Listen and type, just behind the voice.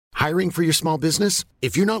Hiring for your small business?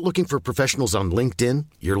 If you're not looking for professionals on LinkedIn,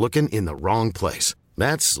 you're looking in the wrong place.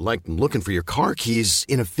 That's like looking for your car keys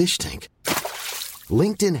in a fish tank.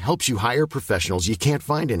 LinkedIn helps you hire professionals you can't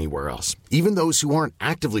find anywhere else, even those who aren't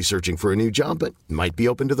actively searching for a new job but might be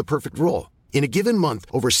open to the perfect role. In a given month,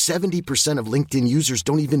 over 70% of LinkedIn users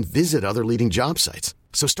don't even visit other leading job sites.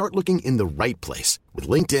 So start looking in the right place. With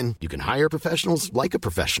LinkedIn, you can hire professionals like a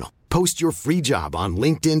professional. Post your free job on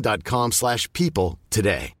linkedin.com/people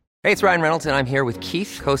today. Hey, it's Ryan Reynolds, and I'm here with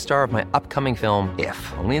Keith, co-star of my upcoming film, If,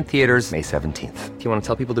 only in theaters May 17th. Do you want to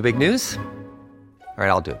tell people the big news? All right,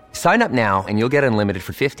 I'll do it. Sign up now and you'll get unlimited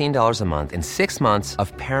for $15 a month and 6 months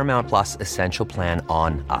of Paramount Plus Essential Plan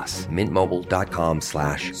on us.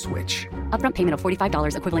 MintMobile.com/switch. Upfront payment of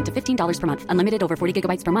 $45 equivalent to $15 per month. Unlimited over 40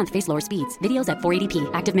 gigabytes per month. Face lower speeds. Videos at 480p.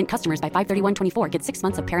 Active Mint customers by 531.24 get 6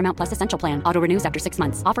 months of Paramount Plus Essential Plan. Auto renews after 6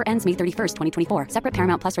 months. Offer ends May 31st, 2024. Separate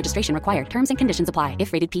Paramount Plus registration required. Terms and conditions apply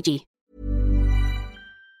if rated PG.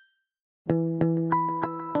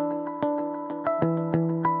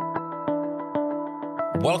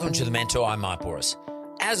 Welcome to The Mentor. I'm Mark Boris.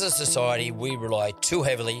 As a society, we rely too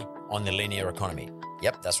heavily on the linear economy.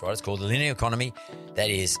 Yep, that's right. It's called the linear economy.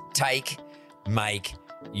 That is take, make,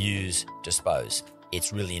 use, dispose.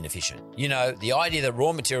 It's really inefficient. You know, the idea that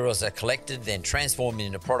raw materials are collected, then transformed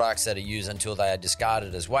into products that are used until they are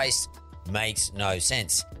discarded as waste makes no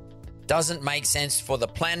sense. Doesn't make sense for the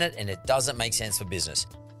planet, and it doesn't make sense for business.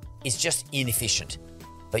 It's just inefficient.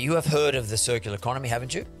 But you have heard of the circular economy,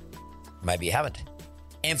 haven't you? Maybe you haven't.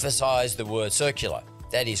 Emphasize the word circular.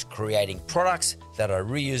 That is creating products that are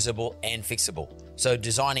reusable and fixable. So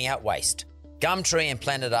designing out waste. Gumtree and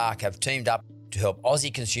Planet Ark have teamed up to help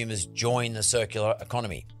Aussie consumers join the circular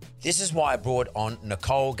economy. This is why I brought on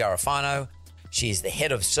Nicole Garofano. She is the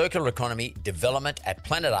head of circular economy development at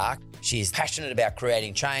Planet Ark. She is passionate about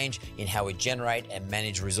creating change in how we generate and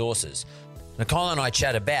manage resources. Nicole and I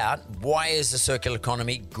chat about why is the circular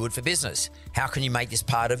economy good for business? How can you make this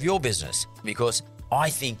part of your business? Because I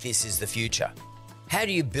think this is the future. How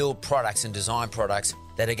do you build products and design products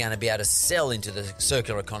that are going to be able to sell into the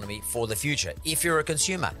circular economy for the future? If you're a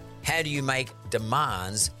consumer, how do you make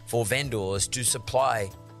demands for vendors to supply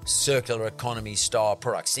circular economy style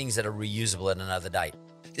products, things that are reusable at another date?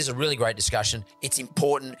 This is a really great discussion. It's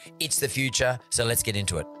important. It's the future. So let's get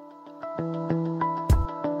into it.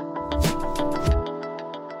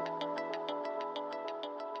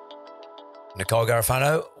 Nicole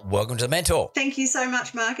Garofano, welcome to The Mentor. Thank you so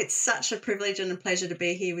much, Mark. It's such a privilege and a pleasure to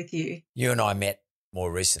be here with you. You and I met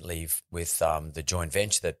more recently with the joint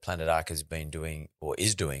venture that Planet Ark has been doing or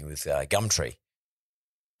is doing with Gumtree,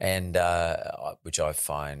 and which I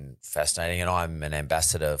find fascinating. And I'm an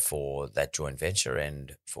ambassador for that joint venture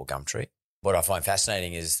and for Gumtree. What I find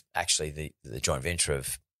fascinating is actually the joint venture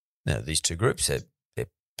of these two groups. They're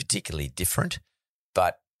particularly different,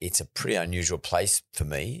 but it's a pretty unusual place for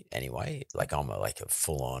me anyway. Like I'm a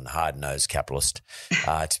full-on hard-nosed capitalist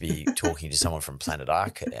to be talking to someone from Planet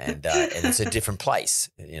Ark, and it's a different place.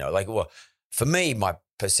 For me, my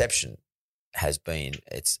perception has been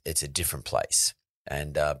it's a different place,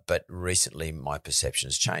 and but recently my perception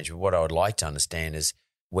has changed. What I would like to understand is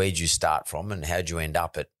where'd you start from, and how'd you end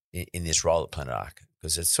up in this role at Planet Ark?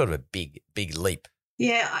 Because it's sort of a big leap.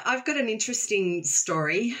 Yeah, I've got an interesting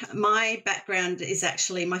story. My background is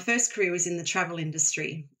actually, my first career was in the travel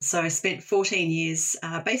industry. So I spent 14 years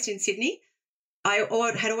based in Sydney. I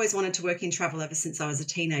had always wanted to work in travel ever since I was a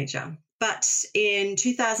teenager. But in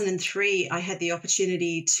 2003, I had the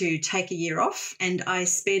opportunity to take a year off, and I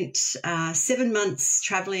spent 7 months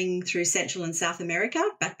traveling through Central and South America,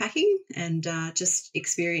 backpacking and just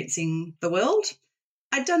experiencing the world.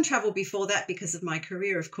 I'd done travel before that because of my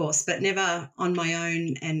career, of course, but never on my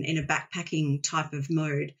own and in a backpacking type of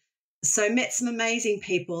mode. So met some amazing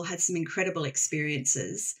people, had some incredible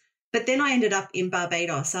experiences. But then I ended up in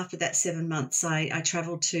Barbados. After that 7 months, I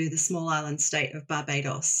traveled to the small island state of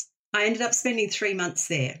Barbados. I ended up spending 3 months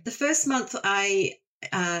there. The first month I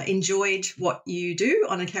enjoyed what you do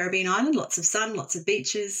on a Caribbean island, lots of sun, lots of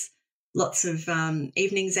beaches, lots of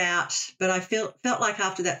evenings out, but I felt like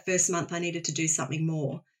after that first month I needed to do something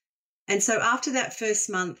more. And so after that first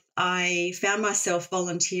month, I found myself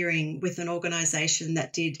volunteering with an organisation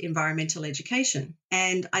that did environmental education.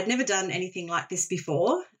 And I'd never done anything like this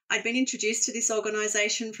before. I'd been introduced to this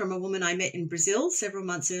organisation from a woman I met in Brazil several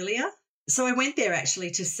months earlier. So I went there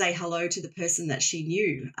actually to say hello to the person that she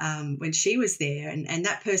knew when she was there, and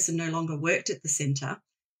that person no longer worked at the centre.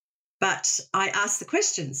 But I asked the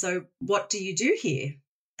question, so what do you do here?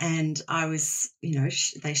 And I was,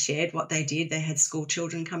 they shared what they did. They had school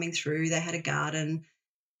children coming through. They had a garden.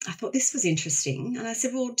 I thought this was interesting. And I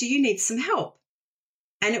said, well, do you need some help?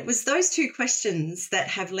 And it was those two questions that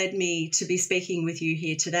have led me to be speaking with you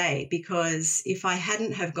here today, because if I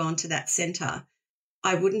hadn't have gone to that centre,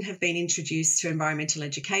 I wouldn't have been introduced to environmental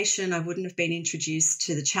education. I wouldn't have been introduced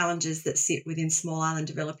to the challenges that sit within small island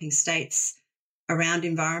developing states around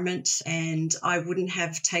environment, and I wouldn't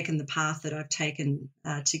have taken the path that I've taken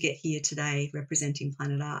to get here today representing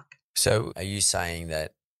Planet Ark. So are you saying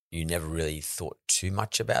that you never really thought too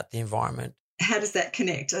much about the environment? How does that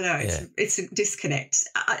connect? I know it's a disconnect.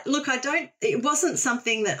 It wasn't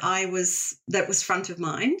something that was front of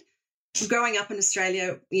mind. Growing up in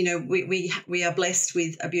Australia, we are blessed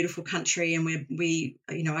with a beautiful country,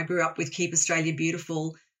 and I grew up with Keep Australia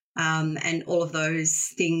Beautiful, and all of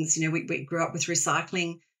those things. We grew up with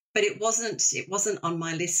recycling, but it wasn't on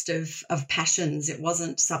my list of passions. It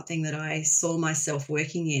wasn't something that I saw myself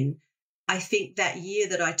working in. I think that year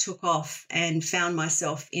that I took off and found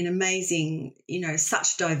myself in amazing,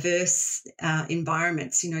 such diverse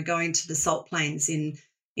environments, going to the salt plains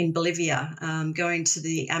in Bolivia, going to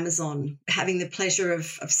the Amazon, having the pleasure of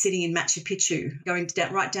sitting in Machu Picchu, going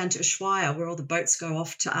right down to Ushuaia, where all the boats go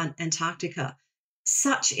off to Antarctica.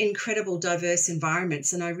 Such incredible, diverse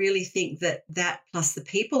environments. And I really think that plus the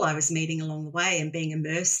people I was meeting along the way and being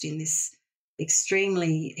immersed in this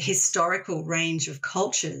extremely historical range of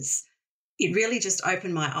cultures, it really just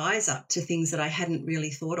opened my eyes up to things that I hadn't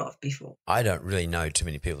really thought of before. I don't really know too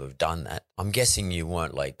many people who've done that. I'm guessing you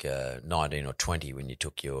weren't like 19 or 20 when you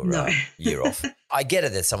took your year off. I get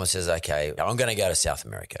it that someone says, okay, I'm going to go to South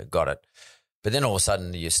America. Got it. But then all of a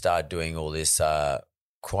sudden you start doing all this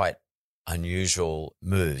quite unusual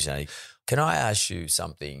moves. Can I ask you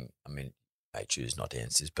something? I mean, I choose not to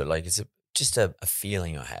answer this, but like it's just a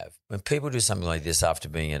feeling I have. When people do something like this after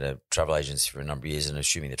being at a travel agency for a number of years and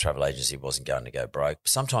assuming the travel agency wasn't going to go broke,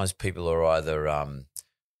 sometimes people are either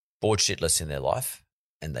bored shitless in their life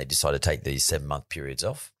and they decide to take these 7-month periods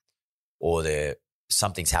off, or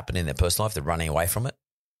something's happened in their personal life, they're running away from it,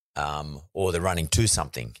 or they're running to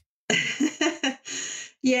something.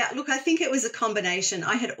 Yeah, look, I think it was a combination.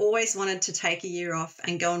 I had always wanted to take a year off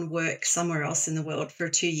and go and work somewhere else in the world for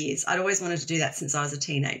 2 years. I'd always wanted to do that since I was a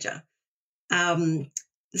teenager. The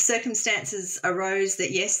circumstances arose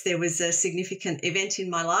that, yes, there was a significant event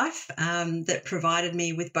in my life that provided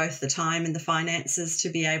me with both the time and the finances to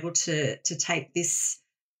be able to take this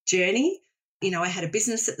journey. I had a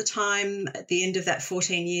business at the time. At the end of that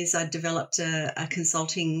 14 years, I developed a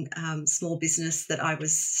consulting small business that I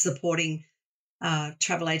was supporting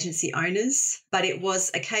travel agency owners. But it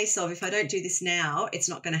was a case of, if I don't do this now, it's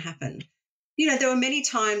not going to happen. There were many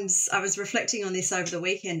times I was reflecting on this over the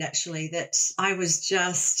weekend, actually, that I was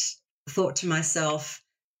just thought to myself,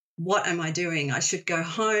 what am I doing? I should go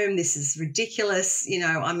home. This is ridiculous.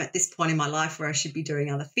 I'm at this point in my life where I should be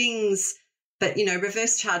doing other things. But,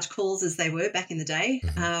 reverse charge calls as they were back in the day.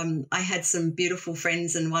 I had some beautiful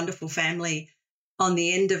friends and wonderful family on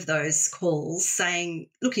the end of those calls saying,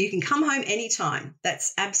 look, you can come home anytime.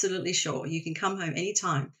 That's absolutely sure. You can come home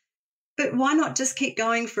anytime. But why not just keep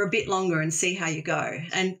going for a bit longer and see how you go?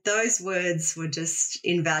 And those words were just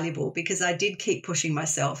invaluable, because I did keep pushing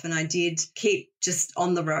myself and I did keep just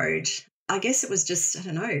on the road. I guess it was just, I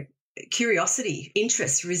don't know, curiosity,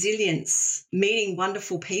 interest, resilience, meeting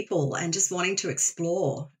wonderful people and just wanting to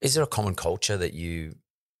explore. Is there a common culture that you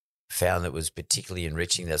found that was particularly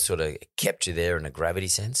enriching, that sort of kept you there in a gravity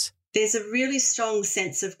sense? There's a really strong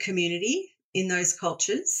sense of community in those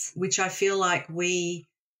cultures, which I feel like we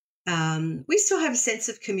still have a sense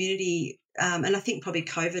of community, and I think probably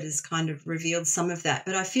COVID has kind of revealed some of that.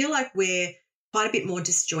 But I feel like we're quite a bit more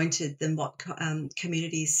disjointed than what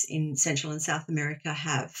communities in Central and South America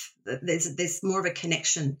have. There's more of a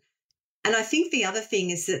connection. And I think the other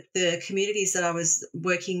thing is that the communities that I was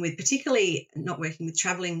working with, particularly not working with,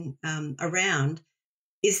 travelling around,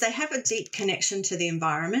 is they have a deep connection to the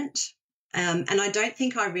environment. And I don't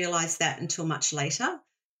think I realised that until much later.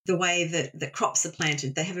 The way that the crops are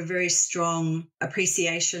planted, they have a very strong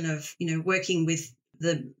appreciation of, working with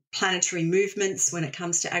the planetary movements when it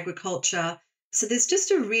comes to agriculture. So there's just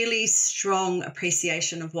a really strong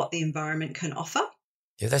appreciation of what the environment can offer.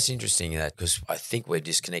 Yeah, that's interesting, because I think we're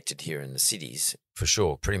disconnected here in the cities for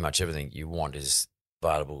sure. Pretty much everything you want is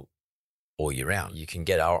available all year round. You can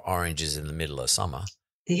get our oranges in the middle of summer.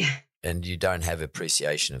 Yeah. And you don't have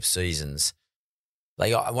appreciation of seasons.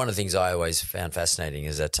 Like, one of the things I always found fascinating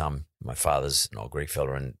is that my father's an old Greek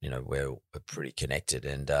fella, and we're pretty connected.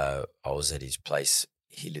 And I was at his place.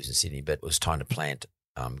 He lives in Sydney, but it was time to plant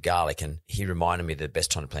garlic, and he reminded me that the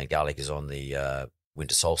best time to plant garlic is on the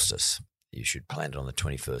winter solstice. You should plant it on the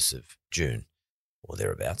 21st of June or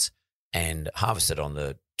thereabouts, and harvest it on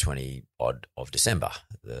the 20 odd of December,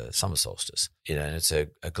 the summer solstice. And it's a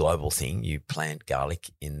global thing. You plant garlic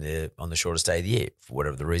on the shortest day of the year for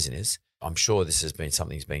whatever the reason is. I'm sure this has been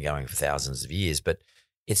something that's been going for thousands of years, but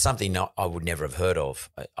it's something I would never have heard of.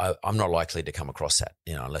 I'm not likely to come across that,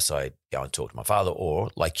 unless I go and talk to my father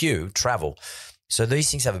or, like you, travel. So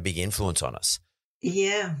these things have a big influence on us.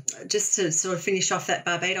 Yeah, just to sort of finish off that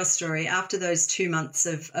Barbados story, after those 2 months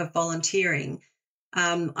of volunteering,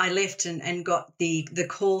 I left and got the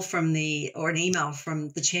call or an email from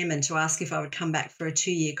the chairman to ask if I would come back for a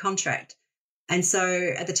 2-year contract. And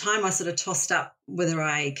so at the time I sort of tossed up whether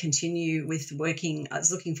I continue with working. I was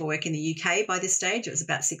looking for work in the UK by this stage. It was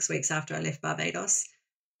about 6 weeks after I left Barbados.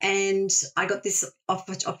 And I got this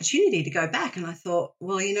opportunity to go back, and I thought,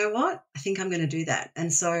 well, you know what? I think I'm going to do that.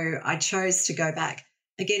 And so I chose to go back,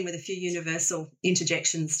 again with a few universal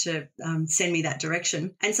interjections to send me that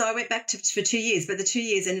direction. And so I went back for 2 years, but the 2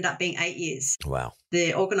 years ended up being 8 years. Wow.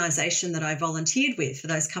 The organisation that I volunteered with for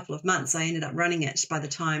those couple of months, I ended up running it by the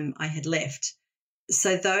time I had left.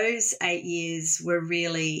 So those 8 years were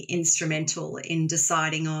really instrumental in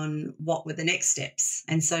deciding on what were the next steps.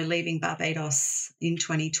 And so leaving Barbados in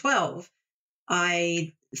 2012,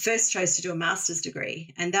 I first chose to do a master's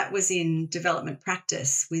degree, and that was in development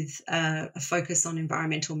practice with a focus on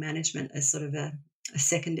environmental management as sort of a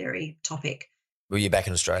secondary topic. Were you back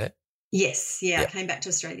in Australia? Yes. Yeah. Yep. I came back to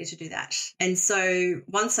Australia to do that. And so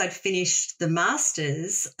once I'd finished the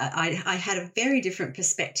master's, I had a very different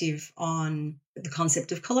perspective on the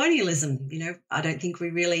concept of colonialism. I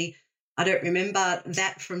don't remember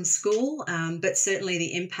that from school, but certainly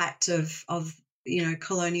the impact of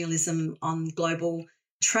colonialism on global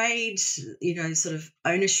trade, sort of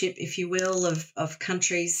ownership, if you will, of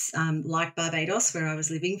countries like Barbados, where I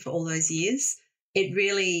was living for all those years. It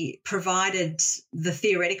really provided the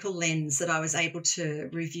theoretical lens that I was able to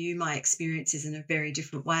review my experiences in a very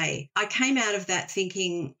different way. I came out of that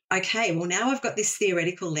thinking, okay, well, now I've got this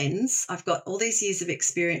theoretical lens. I've got all these years of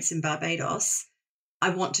experience in Barbados. I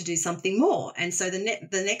want to do something more. And so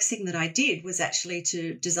the next thing that I did was actually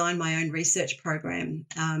to design my own research program,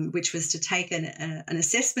 which was to take an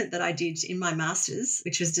assessment that I did in my master's,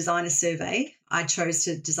 which was design a survey. I chose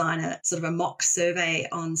to design a sort of a mock survey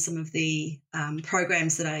on some of the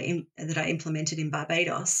programs that I implemented in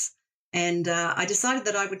Barbados. And I decided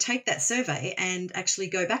that I would take that survey and actually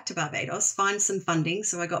go back to Barbados, find some funding.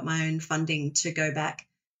 So I got my own funding to go back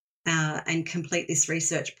and complete this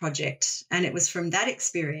research project. And it was from that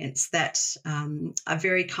experience that a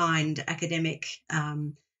very kind academic,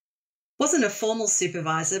 wasn't a formal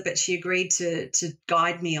supervisor, but she agreed to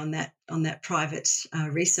guide me on that private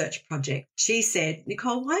research project. She said,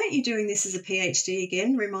 Nicole, why aren't you doing this as a PhD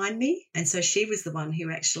again? Remind me. And so she was the one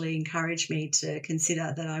who actually encouraged me to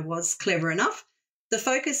consider that I was clever enough. The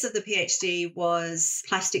focus of the PhD was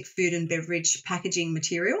plastic food and beverage packaging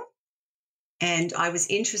material. And I was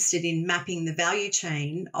interested in mapping the value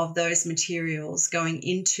chain of those materials going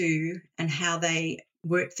into and how they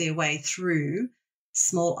work their way through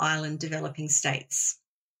small island developing states.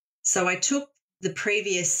 So I took the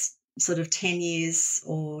previous sort of 10 years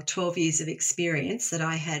or 12 years of experience that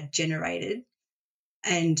I had generated,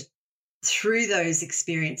 and through those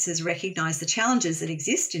experiences recognized the challenges that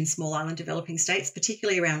exist in small island developing states,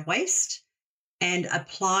 particularly around waste, and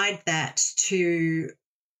applied that to,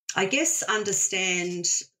 I guess, understand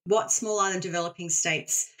what small island developing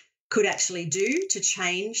states could actually do to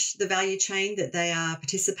change the value chain that they are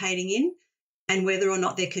participating in, and whether or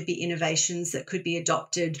not there could be innovations that could be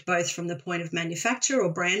adopted both from the point of manufacturer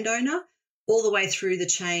or brand owner all the way through the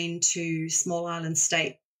chain to small island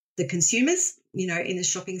state, the consumers, in the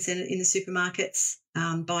shopping centre, in the supermarkets,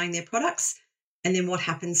 buying their products, and then what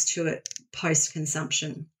happens to it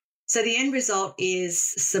post-consumption. So the end result is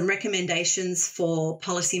some recommendations for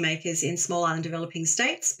policymakers in small island developing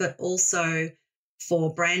states, but also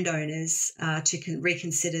for brand owners to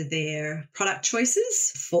reconsider their product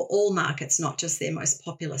choices for all markets, not just their most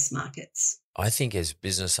populous markets. I think as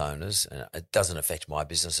business owners, and it doesn't affect my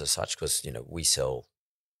business as such because, we sell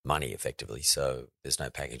money effectively, so there's no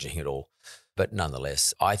packaging at all. But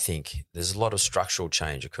nonetheless, I think there's a lot of structural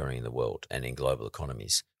change occurring in the world and in global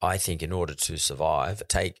economies. I think in order to survive,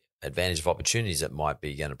 take advantage of opportunities that might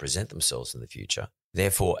be going to present themselves in the future.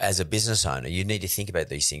 Therefore, as a business owner, you need to think about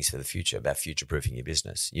these things for the future, about future-proofing your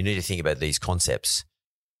business. You need to think about these concepts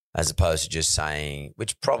as opposed to just saying,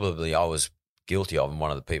 which probably I was guilty of and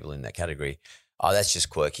one of the people in that category, oh, that's just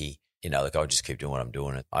quirky. I'll just keep doing what I'm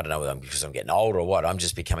doing. I don't know whether because I'm getting older or what. I'm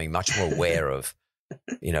just becoming much more aware of,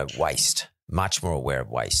 waste, much more aware of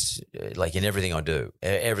waste. Like in everything I do,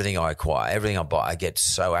 everything I acquire, everything I buy, I get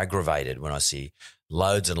so aggravated when I see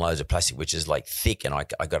loads and loads of plastic, which is like thick, and I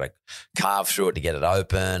got to carve through it to get it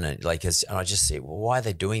open, and I just see, well, why are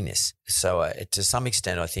they doing this? So to some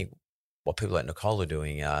extent, I think what people like Nicole are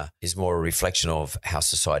doing is more a reflection of how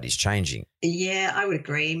society is changing. Yeah, I would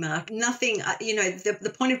agree, Mark. Nothing,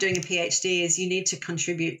 the point of doing a PhD is you need to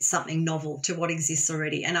contribute something novel to what exists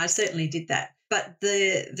already. And I certainly did that. But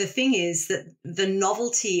the thing is that the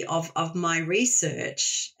novelty of my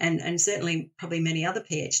research, and certainly probably many other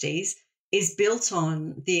PhDs, is built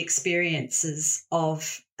on the experiences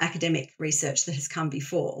of academic research that has come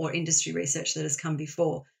before, or industry research that has come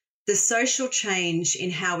before. The social change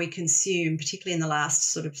in how we consume, particularly in the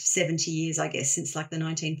last sort of 70 years, I guess, since like the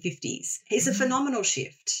 1950s, is a phenomenal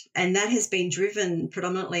shift. And that has been driven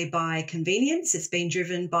predominantly by convenience. It's been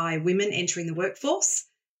driven by women entering the workforce,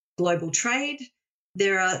 global trade.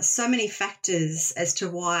 There are so many factors as to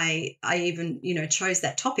why I even, chose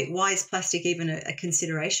that topic. Why is plastic even a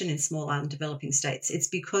consideration in small island developing states? It's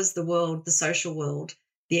because the world, the social world,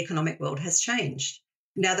 the economic world has changed.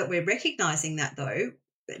 Now that we're recognising that, though,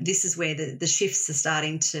 this is where the shifts are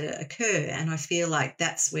starting to occur. And I feel like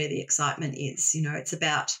that's where the excitement is. It's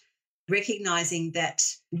about recognising that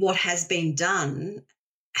what has been done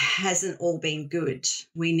hasn't all been good.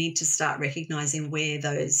 We need to start recognising where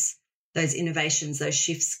those innovations, those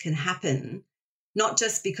shifts can happen, not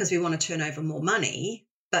just because we want to turn over more money,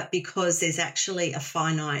 but because there's actually a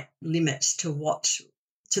finite limit to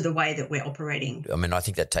the way that we're operating. I mean, I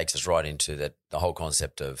think that takes us right into the whole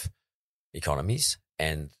concept of economies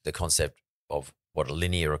and the concept of what a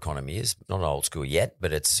linear economy is. Not old school yet,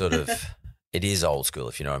 but it's sort of it is old school,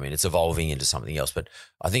 if you know what I mean. It's evolving into something else. But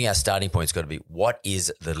I think our starting point's got to be, what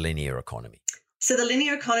is the linear economy? So the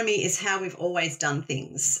linear economy is how we've always done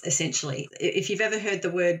things, essentially. If you've ever heard the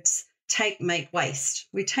words take, make, waste,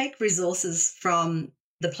 we take resources from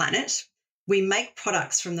the planet, we make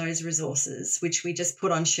products from those resources, which we just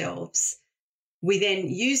put on shelves. We then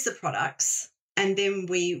use the products and then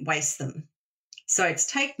we waste them. So it's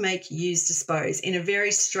take, make, use, dispose in a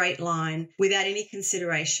very straight line without any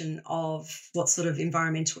consideration of what sort of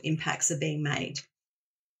environmental impacts are being made.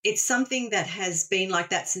 It's something that has been like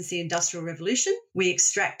that since the Industrial Revolution. We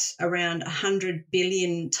extract around 100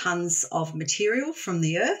 billion tonnes of material from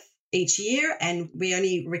the earth each year, and we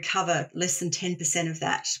only recover less than 10% of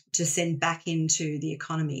that to send back into the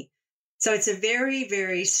economy. So it's a very,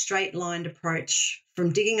 very straight-lined approach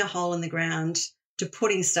from digging a hole in the ground to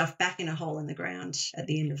putting stuff back in a hole in the ground at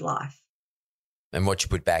the end of life. And what you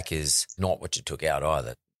put back is not what you took out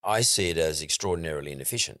either. I see it as extraordinarily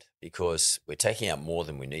inefficient because we're taking out more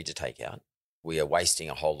than we need to take out. We are wasting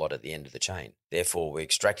a whole lot at the end of the chain. Therefore, we're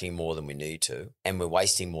extracting more than we need to, and we're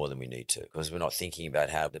wasting more than we need to because we're not thinking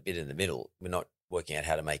about how the bit in the middle, we're not working out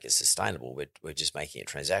how to make it sustainable. We're just making it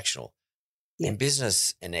transactional. Yeah. And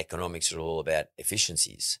business and economics are all about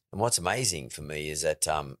efficiencies. And what's amazing for me is that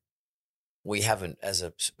we haven't,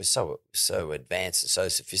 we're so advanced and so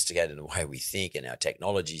sophisticated in the way we think, and our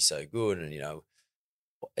technology is so good, and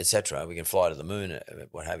et cetera. We can fly to the moon,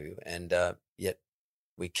 what have you, and yet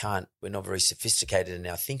we're not very sophisticated in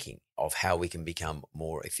our thinking of how we can become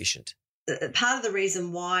more efficient. Part of the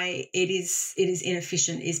reason why it is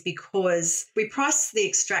inefficient is because we price the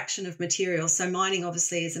extraction of materials. So mining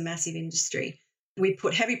obviously is a massive industry. We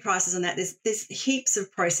put heavy prices on that. There's heaps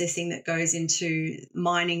of processing that goes into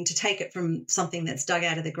mining to take it from something that's dug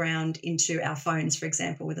out of the ground into our phones, for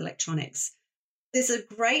example, with electronics. There's a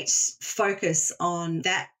great focus on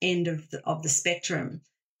that end of the spectrum,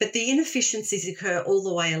 but the inefficiencies occur all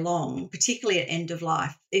the way along, particularly at end of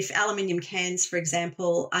life. If aluminium cans, for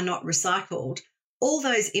example, are not recycled, all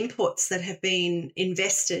those inputs that have been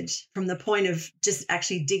invested from the point of just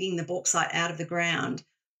actually digging the bauxite out of the ground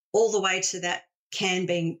all the way to that can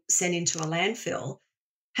being sent into a landfill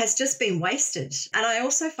has just been wasted. And I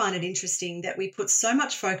also find it interesting that we put so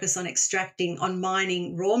much focus on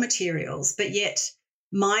mining raw materials, but yet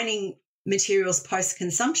mining materials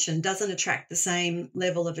post-consumption doesn't attract the same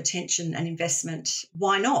level of attention and investment.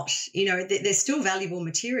 Why not? They're still valuable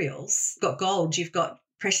materials. You've got gold, you've got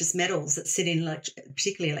precious metals that sit in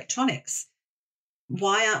particularly electronics.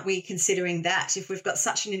 Why aren't we considering that if we've got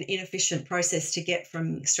such an inefficient process to get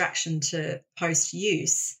from extraction to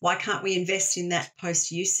post-use? Why can't we invest in that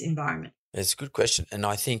post-use environment? It's a good question. And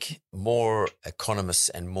I think more economists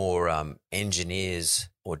and more engineers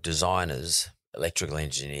or designers, electrical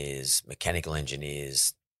engineers, mechanical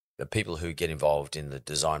engineers, the people who get involved in the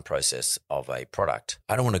design process of a product.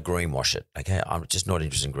 I don't want to greenwash it, okay? I'm just not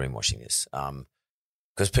interested in greenwashing this.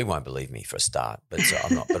 Because people won't believe me for a start, but so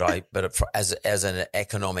I'm not. As an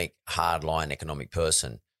hardline economic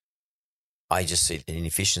person, I just see the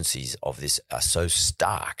inefficiencies of this are so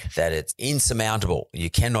stark that it's insurmountable. You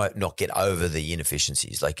cannot not get over the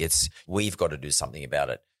inefficiencies. We've got to do something about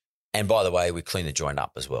it. And by the way, we clean the joint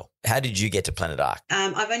up as well. How did you get to Planet Ark?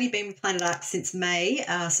 I've only been with Planet Ark since May,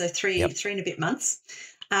 so three and a bit months.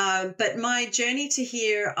 But my journey to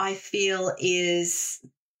here, I feel, is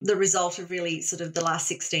the result of really sort of the last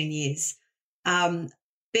 16 years.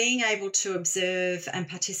 Being able to observe and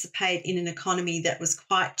participate in an economy that was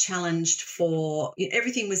quite challenged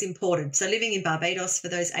everything was imported. So living in Barbados for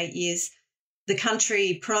those 8 years, the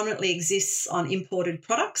country predominantly exists on imported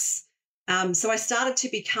products. So I started to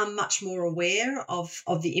become much more aware of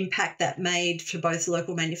the impact that made for both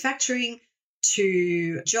local manufacturing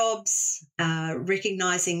to jobs,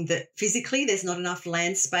 recognising that physically there's not enough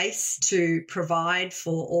land space to provide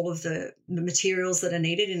for all of the materials that are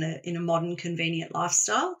needed in a modern, convenient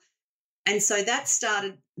lifestyle. And so that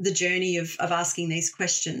started the journey of asking these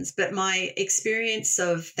questions. But my experience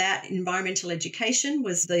of that environmental education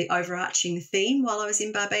was the overarching theme while I was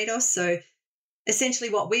in Barbados. So essentially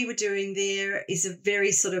what we were doing there is a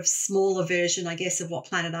very sort of smaller version, I guess, of what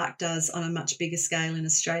Planet Ark does on a much bigger scale in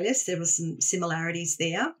Australia. So there were some similarities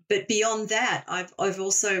there. But beyond that, I've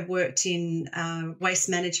also worked in waste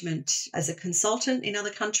management as a consultant in other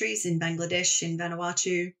countries, in Bangladesh, in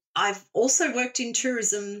Vanuatu. I've also worked in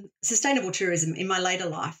tourism, sustainable tourism, in my later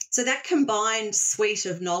life. So that combined suite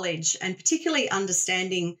of knowledge, and particularly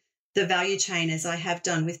understanding the value chain as I have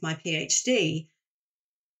done with my PhD,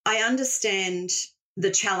 I understand the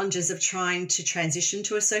challenges of trying to transition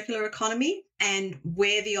to a circular economy and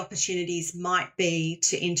where the opportunities might be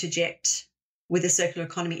to interject with a circular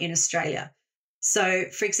economy in Australia. So,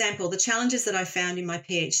 for example, the challenges that I found in my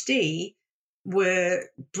PhD were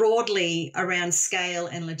broadly around scale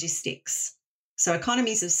and logistics. So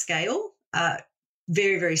economies of scale are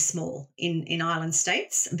very, very small in island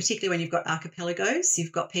states, and particularly when you've got archipelagos,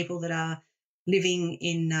 you've got people that are living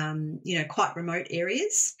in, quite remote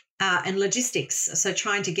areas, and logistics. So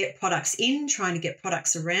trying to get products in, trying to get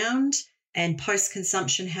products around, and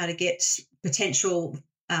post-consumption, how to get potential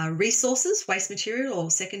resources, waste material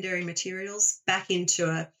or secondary materials, back into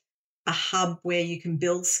a hub where you can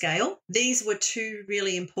build scale. These were two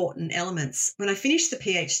really important elements. When I finished the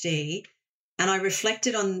PhD and I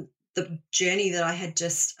reflected on the journey that I had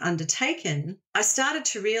just undertaken, I started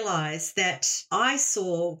to realise that I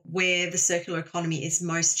saw where the circular economy is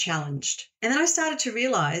most challenged. And then I started to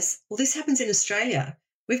realise, well, this happens in Australia.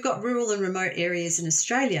 We've got rural and remote areas in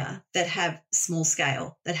Australia that have small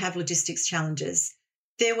scale, that have logistics challenges.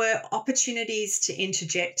 There were opportunities to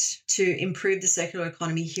interject to improve the circular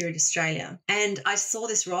economy here in Australia. And I saw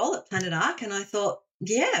this role at Planet Ark and I thought,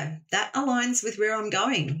 yeah, that aligns with where I'm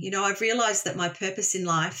going. I've realised that my purpose in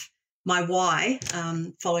life, my why,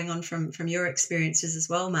 following on from your experiences as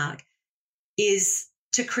well, Mark, is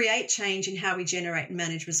to create change in how we generate and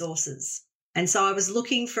manage resources. And so I was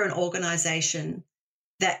looking for an organisation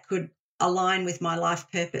that could align with my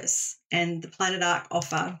life purpose, and the Planet Ark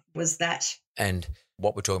offer was that. And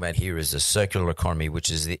what we're talking about here is a circular economy, which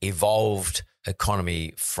is the evolved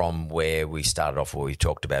economy from where we started off, what we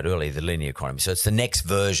talked about earlier, the linear economy. So it's the next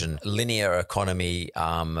version, linear economy,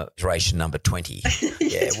 iteration number 20.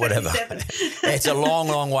 Yeah, whatever. It's a long,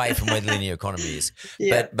 long way from where the linear economy is.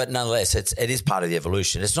 Yeah. But nonetheless, it is part of the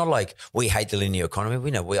evolution. It's not like we hate the linear economy.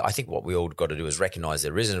 We know. I think what we all got to do is recognise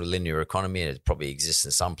there isn't a linear economy, and it probably exists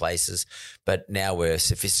in some places. But now we're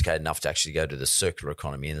sophisticated enough to actually go to the circular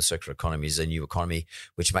economy, and the circular economy is a new economy,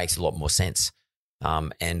 which makes a lot more sense.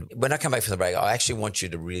 And when I come back from the break, I actually want you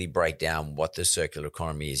to really break down what the circular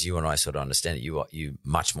economy is. You and I sort of understand it. You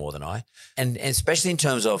much more than I. And especially in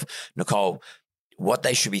terms of, Nicole, what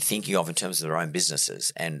they should be thinking of in terms of their own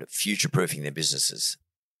businesses and future-proofing their businesses.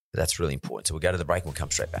 That's really important. So we'll go to the break and we'll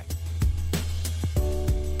come straight back.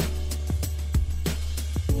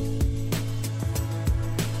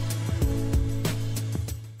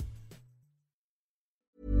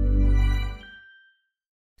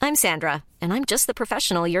 I'm Sandra, and I'm just the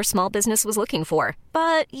professional your small business was looking for.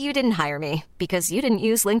 But you didn't hire me because you didn't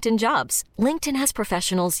use LinkedIn Jobs. LinkedIn has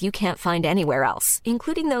professionals you can't find anywhere else,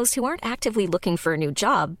 including those who aren't actively looking for a new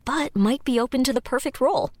job, but might be open to the perfect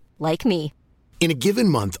role, like me. In a given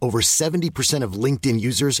month, over 70% of LinkedIn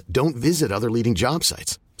users don't visit other leading job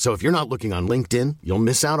sites. So if you're not looking on LinkedIn, you'll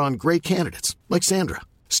miss out on great candidates like Sandra.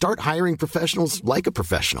 Start hiring professionals like a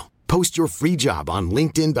professional. Post your free job on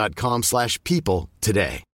linkedin.com/people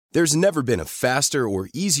today. There's never been a faster or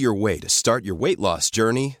easier way to start your weight loss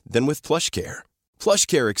journey than with PlushCare.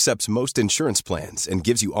 PlushCare accepts most insurance plans and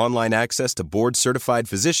gives you online access to board-certified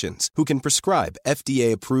physicians who can prescribe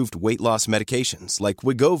FDA-approved weight loss medications like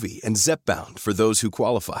Wegovy and Zepbound for those who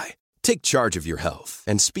qualify. Take charge of your health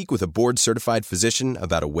and speak with a board-certified physician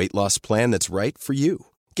about a weight loss plan that's right for you.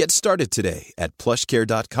 Get started today at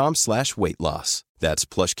plushcare.com/weight-loss. That's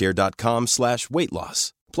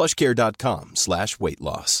plushcare.com/weight-loss.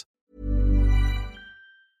 plushcare.com/weight-loss.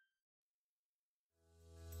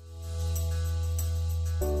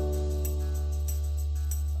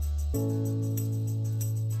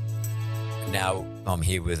 Now, I'm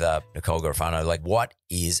here with Nicole Garofano. Like, what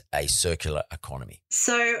is a circular economy?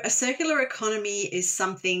 So a circular economy is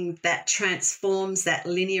something that transforms that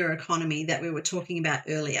linear economy that we were talking about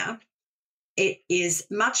earlier. It is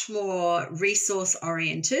much more resource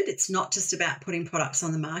oriented. It's not just about putting products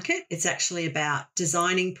on the market. It's actually about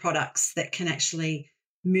designing products that can actually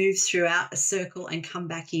move throughout a circle and come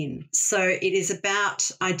back in. So it is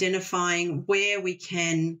about identifying where we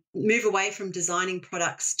can move away from designing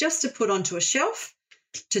products just to put onto a shelf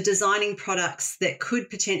to designing products that could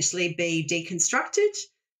potentially be deconstructed,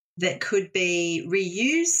 that could be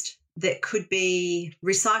reused, that could be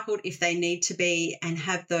recycled if they need to be, and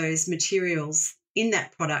have those materials in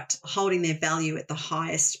that product holding their value at the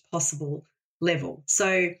highest possible level.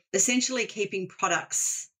 So essentially keeping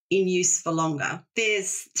products in use for longer.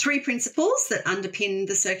 There's 3 principles that underpin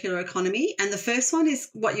the circular economy. And the first one is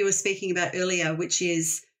what you were speaking about earlier, which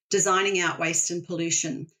is designing out waste and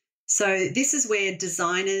pollution. So this is where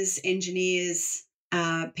designers, engineers,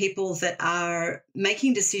 people that are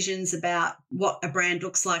making decisions about what a brand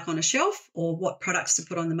looks like on a shelf or what products to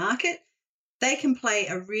put on the market, they can play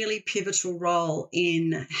a really pivotal role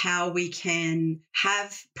in how we can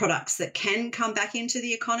have products that can come back into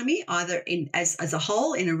the economy, either as a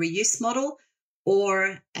whole in a reuse model,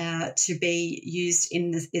 or to be used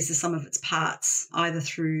as the sum of its parts, either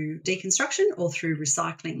through deconstruction or through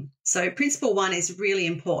recycling. So principle 1 is really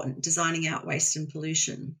important, designing out waste and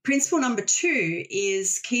pollution. Principle number 2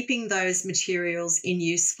 is keeping those materials in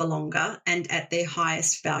use for longer and at their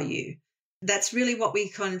highest value. That's really what we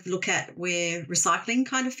kind of look at where recycling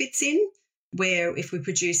kind of fits in, where if we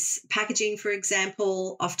produce packaging, for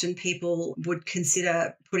example, often people would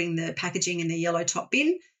consider putting the packaging in the yellow top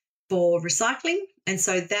bin for recycling. And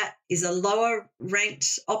so that is a lower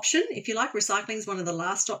ranked option, if you like. Recycling is one of the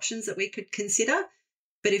last options that we could consider.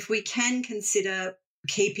 But if we can consider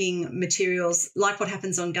keeping materials like what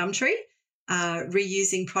happens on Gumtree,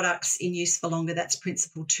 reusing products in use for longer, that's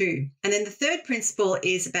principle 2. And then the third principle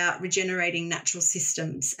is about regenerating natural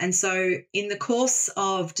systems. And so in the course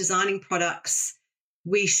of designing products,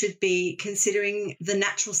 we should be considering the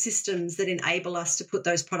natural systems that enable us to put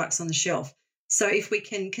those products on the shelf. So if we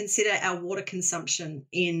can consider our water consumption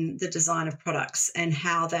in the design of products and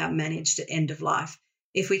how they are managed at end of life,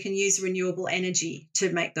 if we can use renewable energy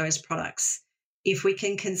to make those products, if we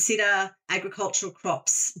can consider agricultural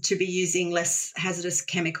crops to be using less hazardous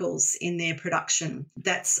chemicals in their production,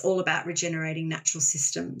 that's all about regenerating natural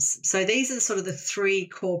systems. So these are sort of the 3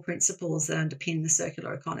 core principles that underpin the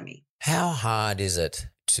circular economy. How hard is it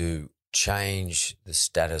to change the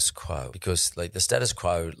status quo? Because the status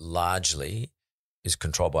quo largely is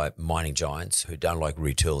controlled by mining giants who don't like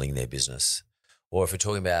retooling their business. Or if we're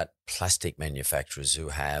talking about plastic manufacturers who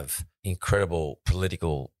have incredible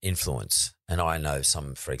political influence, and I know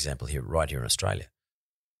some, for example, right here in Australia,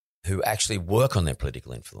 who actually work on their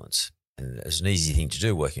political influence. And it's an easy thing to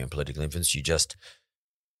do, working on political influence. You just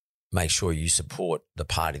make sure you support the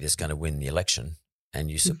party that's going to win the election, and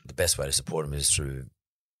the best way to support them is through,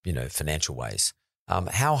 financial ways.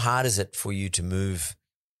 How hard is it for you to move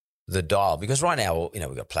the dial? Because right now,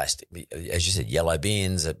 we've got plastic, as you said, yellow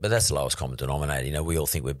bins, but that's the lowest common denominator. We all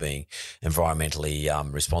think we're being environmentally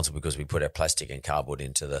responsible because we put our plastic and cardboard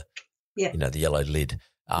into the yellow lid.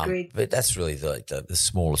 But that's really the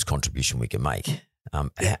smallest contribution we can make.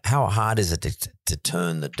 How hard is it to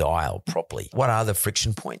turn the dial properly? What are the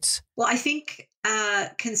friction points? Well, I think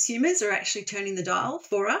consumers are actually turning the dial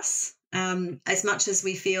for us. As much as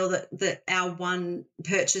we feel that our one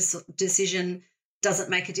purchase decision doesn't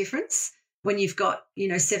make a difference. When you've got,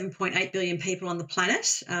 7.8 billion people on the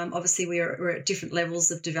planet, obviously we're at different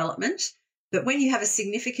levels of development. But when you have a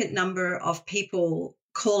significant number of people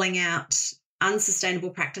calling out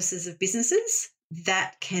unsustainable practices of businesses,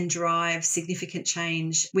 that can drive significant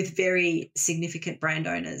change with very significant brand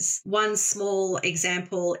owners. One small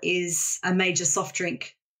example is a major soft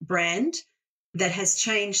drink brand that has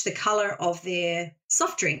changed the colour of their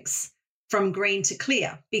soft drinks from green to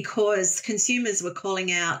clear because consumers were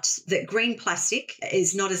calling out that green plastic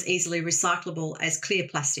is not as easily recyclable as clear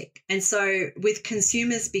plastic. And so with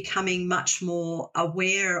consumers becoming much more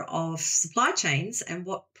aware of supply chains and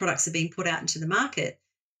what products are being put out into the market,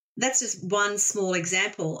 that's just one small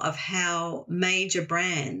example of how major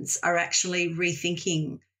brands are actually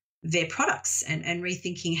rethinking their products and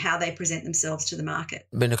rethinking how they present themselves to the market.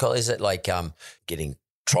 But Nicole, is it like getting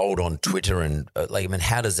trolled on Twitter and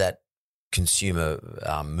how does that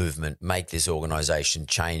consumer movement make this organisation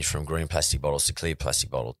change from green plastic bottles to clear plastic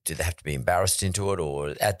bottles? Do they have to be embarrassed into it,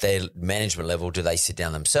 or at their management level, do they sit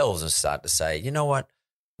down themselves and start to say, you know what,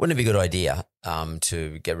 wouldn't it be a good idea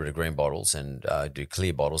to get rid of green bottles and do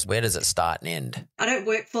clear bottles? Where does it start and end? I don't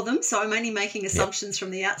work for them, so I'm only making assumptions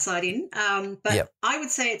from the outside in. But I would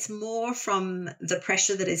say it's more from the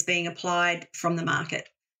pressure that is being applied from the market.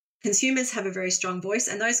 Consumers have a very strong voice,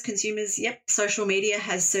 and those consumers, social media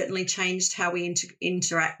has certainly changed how we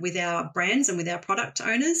interact with our brands and with our product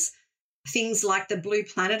owners. Things like the Blue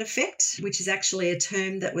Planet effect, which is actually a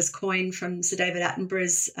term that was coined from Sir David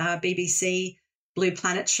Attenborough's BBC Blue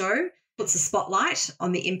Planet show, puts a spotlight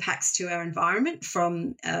on the impacts to our environment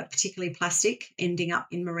from particularly plastic ending up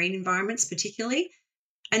in marine environments particularly.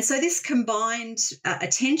 And so this combined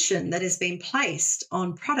attention that has been placed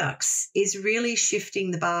on products is really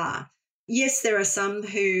shifting the bar. Yes, there are some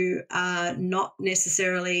who are not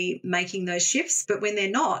necessarily making those shifts, but when they're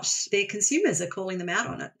not, their consumers are calling them out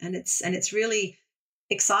on it. And it's really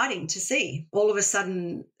exciting to see. All of a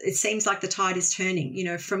sudden, it seems like the tide is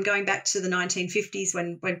turning, from going back to the 1950s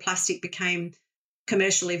when plastic became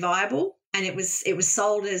commercially viable, and it was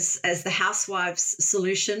sold as the housewife's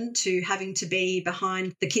solution to having to be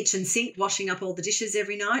behind the kitchen sink washing up all the dishes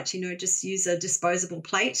every night, just use a disposable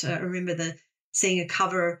plate. I remember seeing a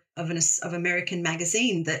cover of American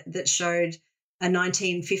magazine that showed a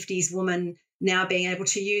 1950s woman now being able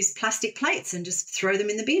to use plastic plates and just throw them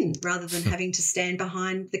in the bin rather than having to stand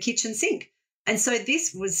behind the kitchen sink. And so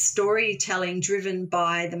this was storytelling driven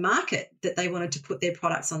by the market, that they wanted to put their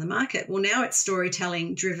products on the market. Well, now it's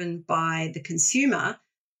storytelling driven by the consumer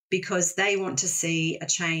because they want to see a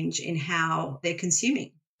change in how they're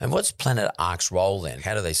consuming. And what's Planet Ark's role then?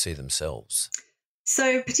 How do they see themselves?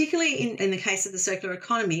 So particularly in the case of the circular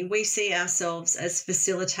economy, we see ourselves as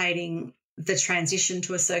facilitating the transition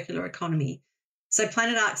to a circular economy. So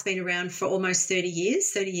Planet Ark's been around for almost 30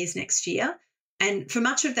 years next year. And for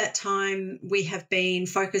much of that time, we have been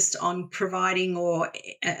focused on providing or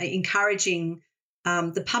encouraging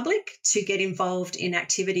the public to get involved in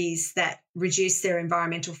activities that reduce their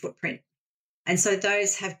environmental footprint. And so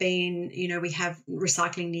those have been, we have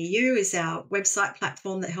Recycling Near You is our website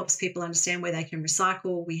platform that helps people understand where they can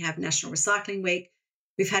recycle. We have National Recycling Week.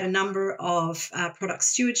 We've had a number of product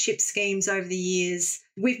stewardship schemes over the years.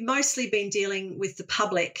 We've mostly been dealing with the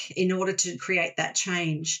public in order to create that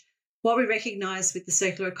change. What we recognise with the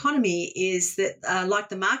circular economy is that, like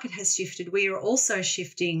the market has shifted, we are also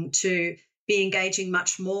shifting to be engaging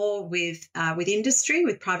much more with industry,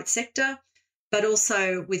 with private sector, but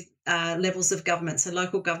also with levels of government, so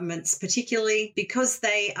local governments particularly, because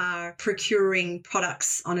they are procuring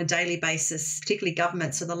products on a daily basis, particularly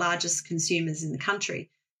governments are the largest consumers in the country.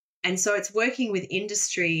 And so it's working with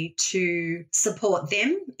industry to support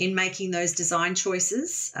them in making those design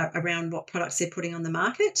choices around what products they're putting on the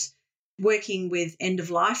market, working with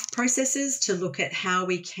end-of-life processes to look at how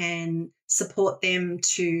we can support them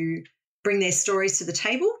to bring their stories to the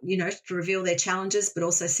table, to reveal their challenges, but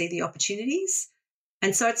also see the opportunities.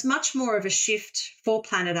 And so it's much more of a shift for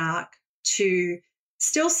Planet Ark to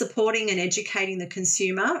still supporting and educating the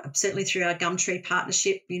consumer, certainly through our Gumtree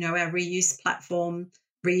partnership, our reuse platform.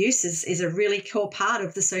 Reuse is a really core part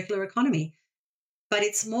of the circular economy. But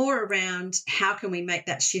it's more around how can we make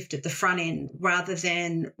that shift at the front end rather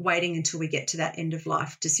than waiting until we get to that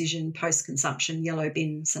end-of-life decision, post-consumption, yellow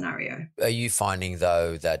bin scenario. Are you finding,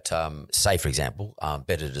 though, that, say, for example,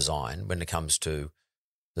 better design when it comes to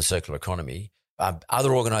the circular economy,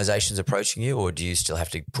 other organisations approaching you, or do you still have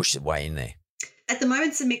to push your way in there? At the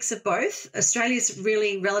moment, it's a mix of both. Australia's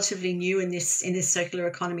really relatively new in this circular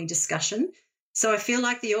economy discussion. So I feel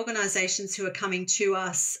like the organisations who are coming to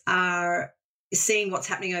us are seeing what's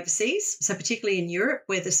happening overseas. So particularly in Europe,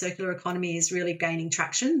 where the circular economy is really gaining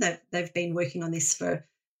traction. They've been working on this for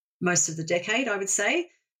most of the decade, I would say.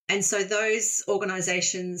 And so those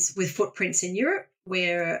organisations with footprints in Europe,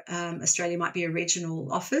 where Australia might be a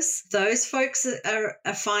regional office, those folks are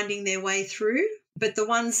finding their way through. But the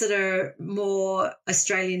ones that are more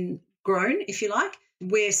Australian grown, if you like,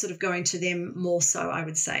 we're sort of going to them more so, I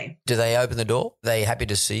would say. Do they open the door? Are they happy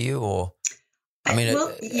to see you, or?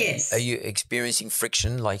 Yes. Are you experiencing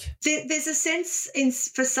friction? There's a sense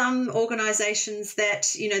for some organisations that,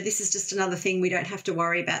 this is just another thing. We don't have to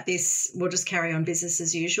worry about this. We'll just carry on business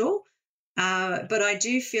as usual. But I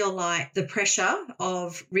do feel like the pressure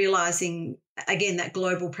of realising, again, that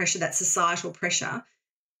global pressure, that societal pressure,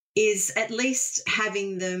 is at least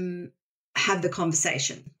having them have the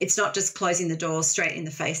conversation. It's not just closing the door straight in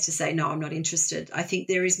the face to say, no, I'm not interested. I think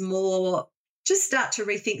there is more, just start to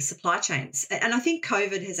rethink supply chains. And I think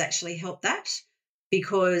COVID has actually helped that,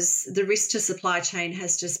 because the risk to supply chain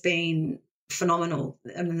has just been phenomenal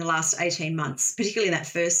in the last 18 months, particularly in that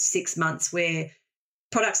first 6 months where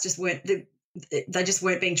products just weren't, they just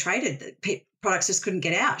weren't being traded. Products just couldn't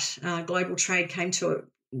get out. Global trade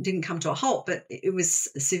didn't come to a halt, but it was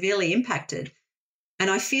severely impacted. And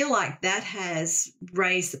I feel like that has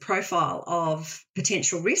raised the profile of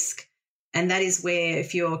potential risk. And that is where,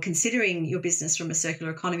 if you're considering your business from a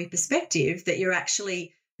circular economy perspective, that you're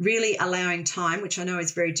actually really allowing time, which I know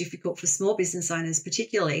is very difficult for small business owners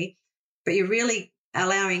particularly, but you're really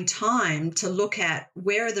allowing time to look at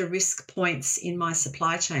where are the risk points in my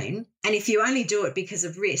supply chain. And if you only do it because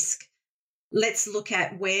of risk, let's look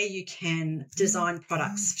at where you can design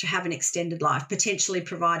products to have an extended life, potentially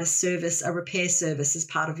provide a service, a repair service as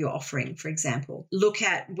part of your offering, for example. Look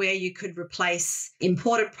at where you could replace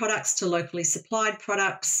imported products to locally supplied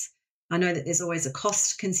products. I know that there's always a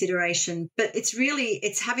cost consideration, but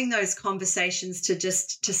it's having those conversations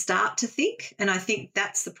to start to think. And I think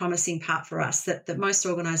that's the promising part for us, that most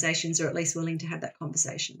organisations are at least willing to have that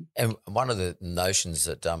conversation. And one of the notions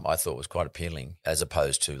that I thought was quite appealing, as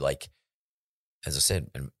opposed to, like, as I said,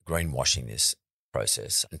 greenwashing this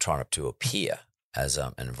process and trying to appear as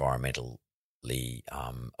an environmentally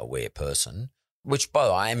aware person, which, by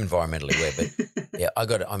the way, I am environmentally aware, but yeah,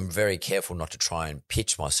 I'm very careful not to try and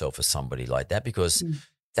pitch myself as somebody like that, because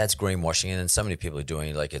that's greenwashing, and so many people are doing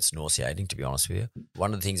it, like, it's nauseating, to be honest with you.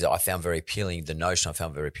 One of the things that I found very appealing, the notion I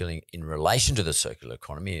found very appealing in relation to the circular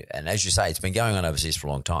economy, and as you say, it's been going on overseas for a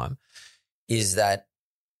long time, is that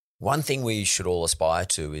one thing we should all aspire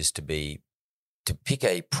to is to pick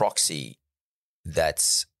a proxy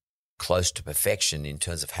that's close to perfection in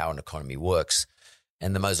terms of how an economy works.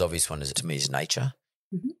 And the most obvious one to me is nature.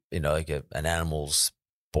 Mm-hmm. You know, like an animal's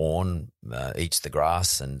born, eats the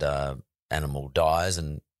grass, and animal dies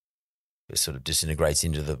and it sort of disintegrates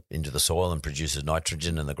into the soil and produces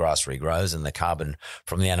nitrogen, and the grass regrows, and the carbon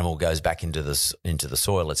from the animal goes back into the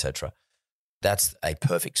soil, etc. That's a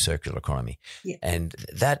perfect circular economy. Yeah. And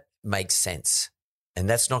that makes sense. And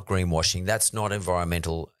that's not greenwashing. That's not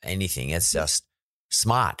environmental anything. It's just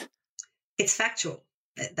smart. It's factual.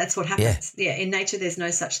 That's what happens. Yeah. In nature, there's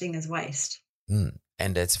no such thing as waste.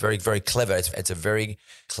 And it's very, very clever. It's a very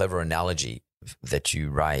clever analogy that you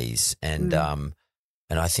raise. And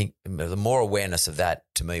I think the more awareness of that,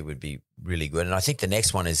 to me, would be really good. And I think the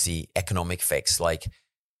next one is the economic effects. Like,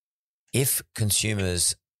 if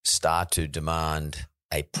consumers start to demand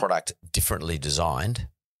a product differently designed,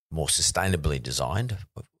 more sustainably designed,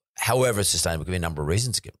 however sustainable, could be a number of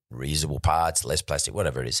reasons, reusable parts, less plastic,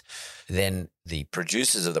 whatever it is, then the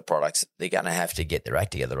producers of the products, they're going to have to get their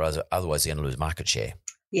act together, otherwise they're going to lose market share.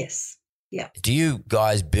 Yes. Yeah. Do you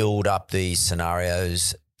guys build up these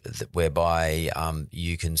scenarios whereby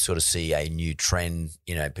you can sort of see a new trend,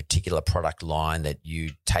 particular product line that you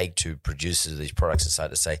take to producers of these products and start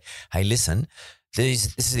to say, hey, listen,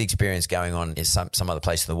 this is the experience going on in some other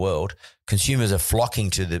place in the world. Consumers are flocking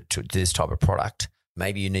to this type of product.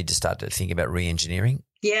 Maybe you need to start to think about re-engineering.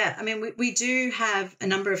 Yeah, I mean, we do have a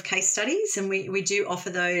number of case studies, and we do offer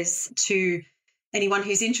those to anyone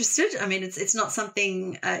who's interested. I mean, it's not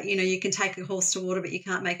something, you can take a horse to water, but you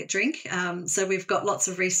can't make it drink. So we've got lots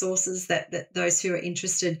of resources that those who are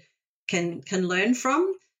interested can learn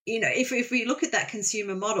from. If we look at that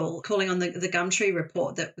consumer model, calling on the Gumtree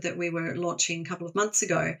report that we were launching a couple of months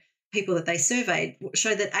ago, people that they surveyed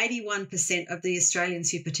showed that 81% of the Australians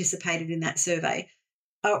who participated in that survey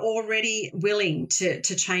are already willing to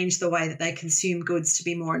change the way that they consume goods to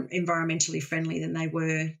be more environmentally friendly than they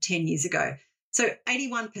were 10 years ago. So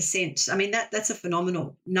 81%, I mean, that's a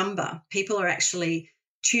phenomenal number. People are actually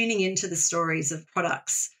tuning into the stories of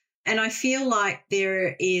products. And I feel like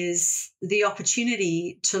there is the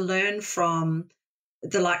opportunity to learn from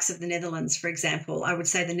the likes of the Netherlands, for example. I would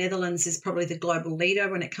say the Netherlands is probably the global leader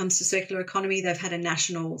when it comes to circular economy. They've had a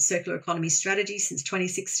national circular economy strategy since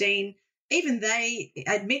 2016. Even they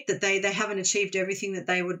admit that they haven't achieved everything that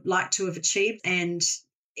they would like to have achieved. And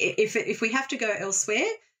if we have to go elsewhere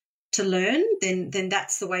to learn, then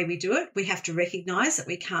that's the way we do it. We have to recognise that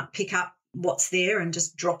we can't pick up what's there and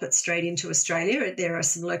just drop it straight into Australia. There are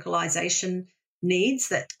some localisation needs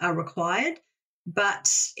that are required. But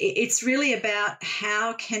it's really about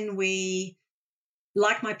how can we,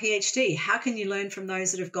 like my PhD, how can you learn from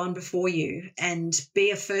those that have gone before you and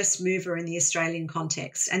be a first mover in the Australian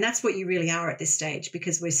context? And that's what you really are at this stage,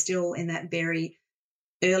 because we're still in that very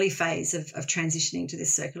early phase of transitioning to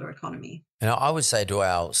this circular economy. And I would say to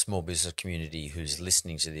our small business community who's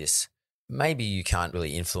listening to this, maybe you can't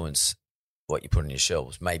really influence what you put on your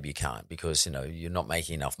shelves. Maybe you can't because, you're not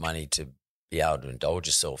making enough money to be able to indulge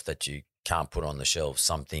yourself that you can't put on the shelves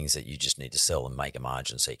some things that you just need to sell and make a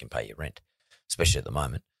margin so you can pay your rent, especially at the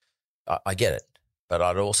moment. I get it. But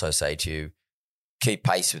I'd also say to you, keep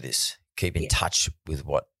pace with this. Keep in touch with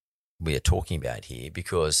what we are talking about here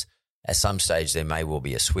because at some stage there may well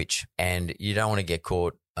be a switch and you don't want to get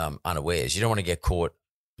caught unawares. You don't want to get caught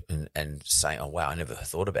and saying, oh, wow, I never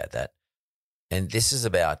thought about that. And this is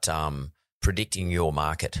about predicting your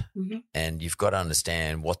market and you've got to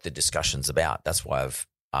understand what the discussion's about. That's why I've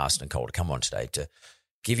asked Nicole to come on today to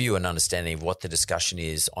give you an understanding of what the discussion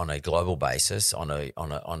is on a global basis, on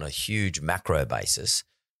a huge macro basis,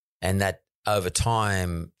 and that over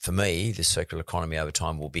time, for me, the circular economy over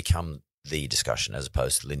time will become the discussion as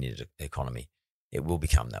opposed to linear economy. It will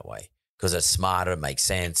become that way because it's smarter, it makes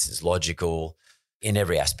sense, it's logical in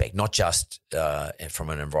every aspect, not just from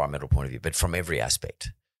an environmental point of view, but from every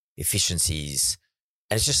aspect. Efficiencies,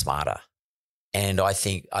 and it's just smarter. And I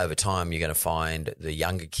think over time you're going to find the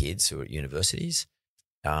younger kids who are at universities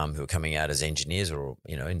who are coming out as engineers or,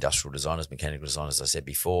 industrial designers, mechanical designers, as I said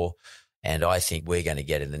before. And I think we're going to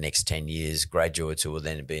get in the next 10 years graduates who will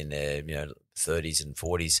then be in their 30s and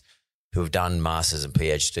 40s who have done masters and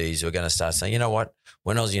PhDs who are going to start saying, you know what,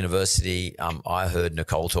 when I was at university, I heard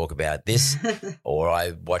Nicole talk about this or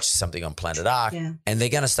I watched something on Planet Ark and they're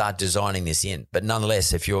going to start designing this in. But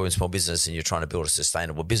nonetheless, if you're in small business and you're trying to build a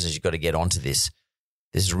sustainable business, you've got to get onto this.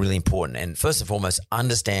 This is really important. And first and foremost,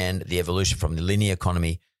 understand the evolution from the linear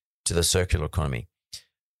economy to the circular economy.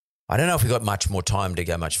 I don't know if we've got much more time to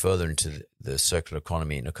go much further into the circular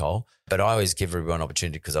economy, Nicole, but I always give everyone an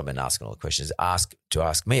opportunity because I've been asking all the questions, ask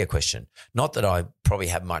me a question. Not that I probably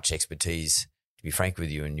have much expertise, to be frank with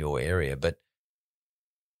you, in your area, but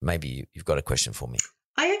maybe you've got a question for me.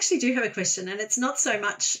 I actually do have a question, and it's not so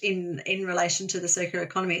much in relation to the circular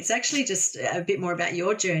economy. It's actually just a bit more about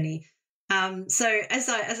your journey. So as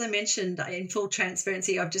I mentioned, in full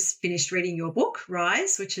transparency, I've just finished reading your book,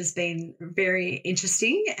 Rise, which has been very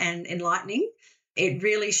interesting and enlightening. It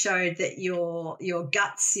really showed that your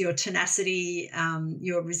guts, your tenacity,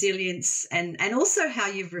 your resilience, and also how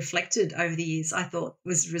you've reflected over the years, I thought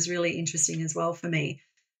was really interesting as well for me.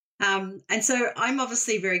 And so I'm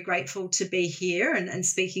obviously very grateful to be here and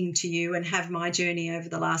speaking to you and have my journey over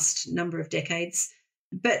the last number of decades.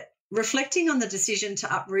 But reflecting on the decision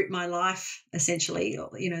to uproot my life, essentially,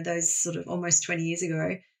 those sort of almost 20 years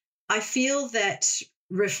ago, I feel that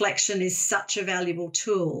reflection is such a valuable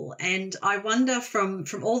tool. And I wonder from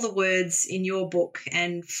all the words in your book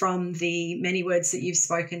and from the many words that you've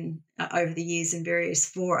spoken over the years in various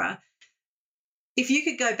fora, if you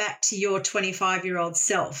could go back to your 25-year-old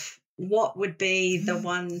self, what would be the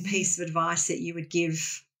one piece of advice that you would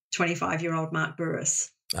give 25-year-old Mark Burris?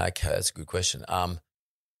 Okay, that's a good question.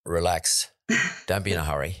 Relax. Don't be in a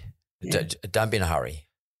hurry. Don't be in a hurry.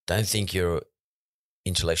 Don't think you're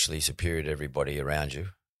intellectually superior to everybody around you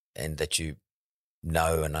and that you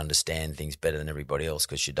know and understand things better than everybody else,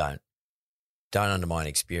 because you don't. Don't undermine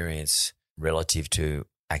experience relative to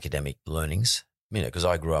academic learnings. Because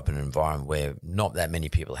I grew up in an environment where not that many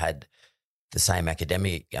people had the same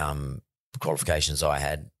academic qualifications I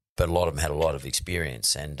had, but a lot of them had a lot of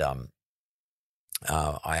experience, and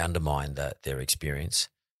I undermined their experience.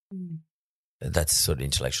 That's sort of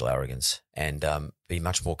intellectual arrogance, and be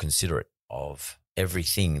much more considerate of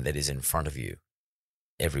everything that is in front of you,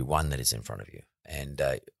 everyone that is in front of you, and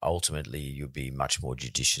ultimately you'll be much more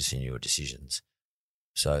judicious in your decisions.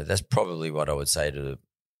 So that's probably what I would say to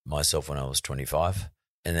myself when I was 25.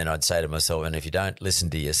 And then I'd say to myself, and if you don't listen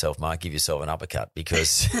to yourself, Mark, give yourself an uppercut,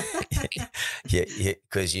 because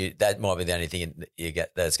that might be the only thing you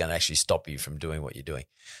get that's going to actually stop you from doing what you're doing.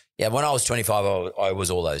 Yeah, when I was 25, I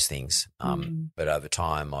was all those things. But over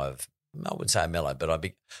time, I wouldn't say I'm mellow,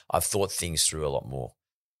 but I've thought things through a lot more,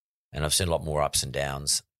 and I've seen a lot more ups and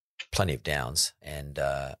downs, plenty of downs, and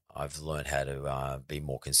I've learned how to be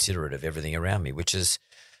more considerate of everything around me, which is,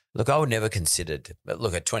 look, I would never considered, but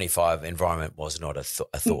look, at 25, environment was not a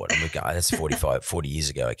thought. And that's 40 years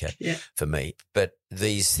ago, okay, for me. But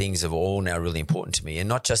these things are all now really important to me, and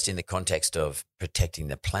not just in the context of protecting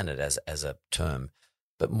the planet as a term,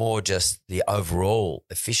 but more just the overall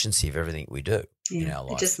efficiency of everything we do in our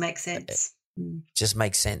life. It just makes sense. It just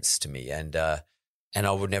makes sense to me. And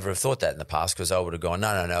I would never have thought that in the past, because I would have gone,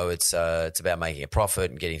 no, it's about making a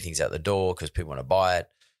profit and getting things out the door because people want to buy it.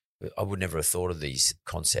 I would never have thought of these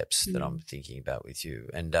concepts that I'm thinking about with you.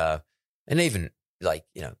 And even like,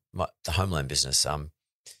 the home loan business,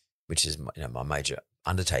 which is, my major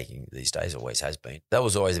undertaking these days, always has been. That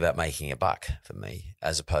was always about making a buck for me,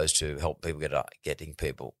 as opposed to getting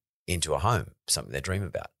people into a home, something they dream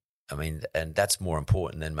about. I mean, and that's more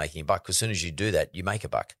important than making a buck, because as soon as you do that, you make a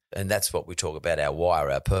buck. And that's what we talk about, our why,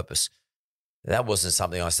 our purpose. That wasn't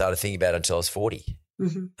something I started thinking about until I was 40.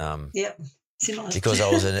 Mm-hmm. Similar.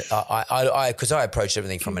 Because I approached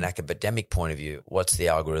everything from an academic point of view. What's the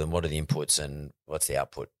algorithm? What are the inputs and what's the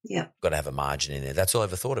output? Yeah. Got to have a margin in there. That's all I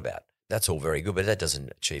ever thought about. That's all very good, but that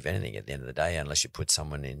doesn't achieve anything at the end of the day unless you put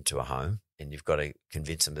someone into a home and you've got to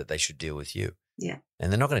convince them that they should deal with you. Yeah.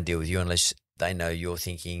 And they're not going to deal with you unless they know you're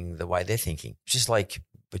thinking the way they're thinking. Just like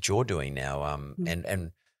what you're doing now.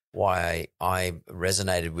 And why I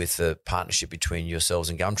resonated with the partnership between yourselves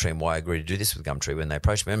and Gumtree, and why I agreed to do this with Gumtree when they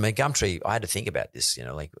approached me. I mean, Gumtree, I had to think about this,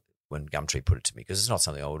 like when Gumtree put it to me, because it's not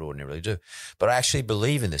something I would ordinarily do. But I actually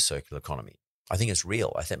believe in this circular economy. I think it's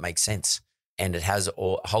real. I think it makes sense. And it has a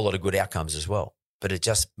whole lot of good outcomes as well. But it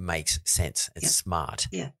just makes sense. It's smart.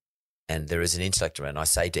 Yeah. And there is an intellect around. I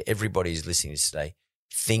say to everybody who's listening to this today,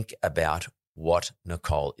 think about what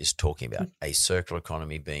Nicole is talking about, a circular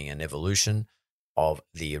economy being an evolution of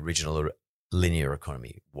the original linear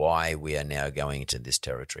economy, why we are now going into this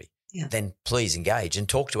territory. Yeah. Then please engage and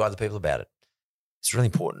talk to other people about it. It's really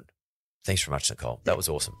important. Thanks very much, Nicole. That was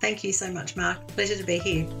awesome. Thank you so much, Mark. Pleasure to be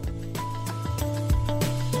here.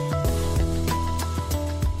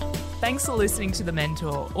 Thanks for listening to The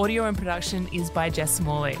Mentor. Audio and production is by Jess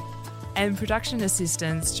Smalley and production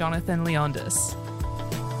assistants Jonathan Leondis.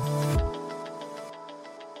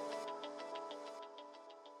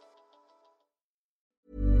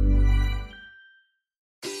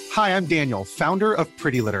 Hi, I'm Daniel, founder of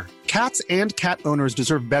Pretty Litter. Cats and cat owners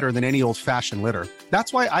deserve better than any old-fashioned litter.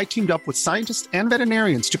 That's why I teamed up with scientists and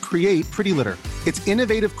veterinarians to create Pretty Litter. Its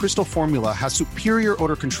innovative crystal formula has superior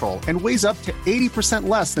odor control and weighs up to 80%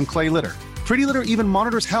 less than clay litter. Pretty Litter even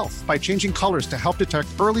monitors health by changing colors to help detect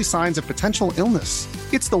early signs of potential illness.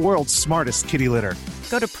 It's the world's smartest kitty litter.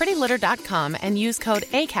 Go to prettylitter.com and use code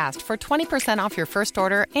ACAST for 20% off your first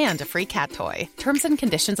order and a free cat toy. Terms and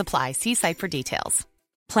conditions apply. See site for details.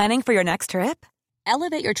 Planning for your next trip?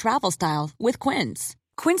 Elevate your travel style with Quince.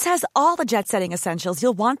 Quince has all the jet-setting essentials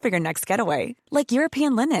you'll want for your next getaway, like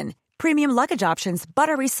European linen, premium luggage options,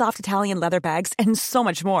 buttery soft Italian leather bags, and so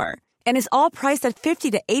much more. And is all priced at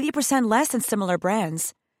 50 to 80% less than similar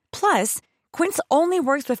brands. Plus, Quince only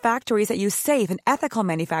works with factories that use safe and ethical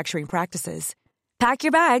manufacturing practices. Pack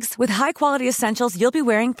your bags with high-quality essentials you'll be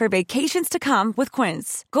wearing for vacations to come with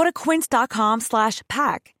Quince. Go to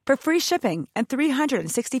quince.com/pack for free shipping and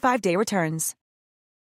 365-day returns.